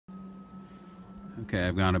Okay,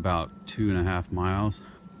 I've gone about 2.5 miles,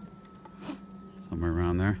 somewhere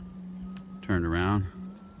around there. Turned around,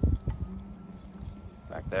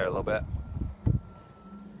 back there a little bit.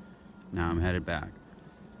 Now I'm headed back.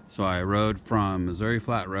 So I rode from Missouri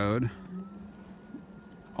Flat Road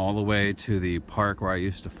all the way to the park where I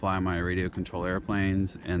used to fly my radio control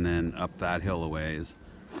airplanes, and then up that hill a ways.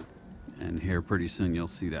 And here pretty soon you'll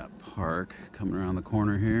see that park coming around the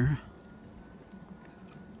corner here.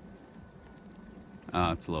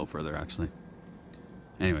 It's a little further actually.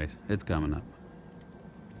 Anyways, it's coming up.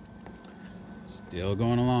 Still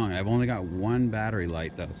going along. I've only got one battery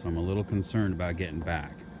light though, so I'm a little concerned about getting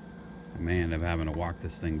back. I may end up having to walk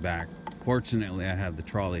this thing back. Fortunately, I have the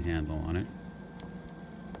trolley handle on it,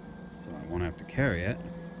 so I won't have to carry it.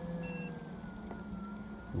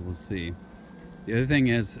 But we'll see. The other thing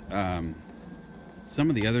is, some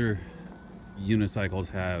of the other unicycles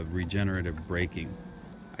have regenerative braking.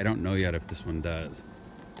 I don't know yet if this one does.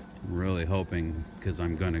 I'm really hoping, because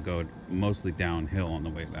I'm going to go mostly downhill on the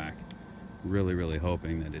way back. Really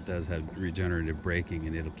hoping that it does have regenerative braking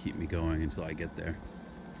and it'll keep me going until I get there.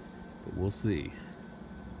 But we'll see.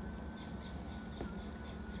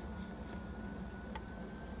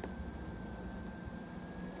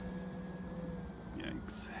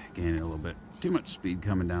 Yikes, gaining a little bit too much speed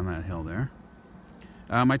coming down that hill there.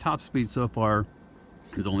 My top speed so far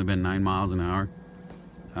has only been 9 miles an hour,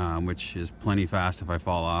 which is plenty fast if I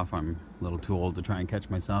fall off. I'm a little too old to try and catch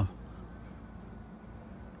myself.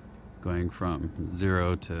 Going from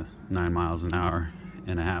 0 to 9 miles an hour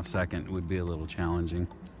in a half second would be a little challenging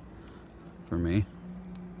for me.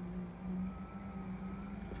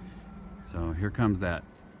 So here comes that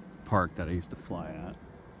park that I used to fly at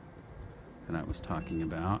that I was talking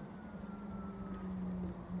about.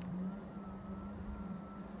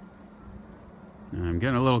 And I'm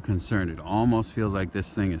getting a little concerned. It almost feels like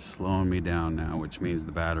this thing is slowing me down now, which means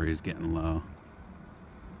the battery is getting low.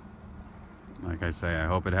 Like I say, I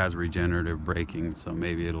hope it has regenerative braking, so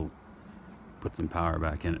maybe it'll put some power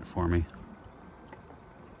back in it for me.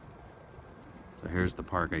 So here's the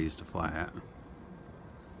park I used to fly at.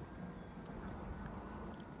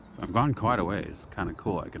 So I've gone quite a ways. It's kind of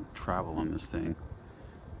cool. I can travel on this thing.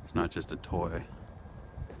 It's not just a toy.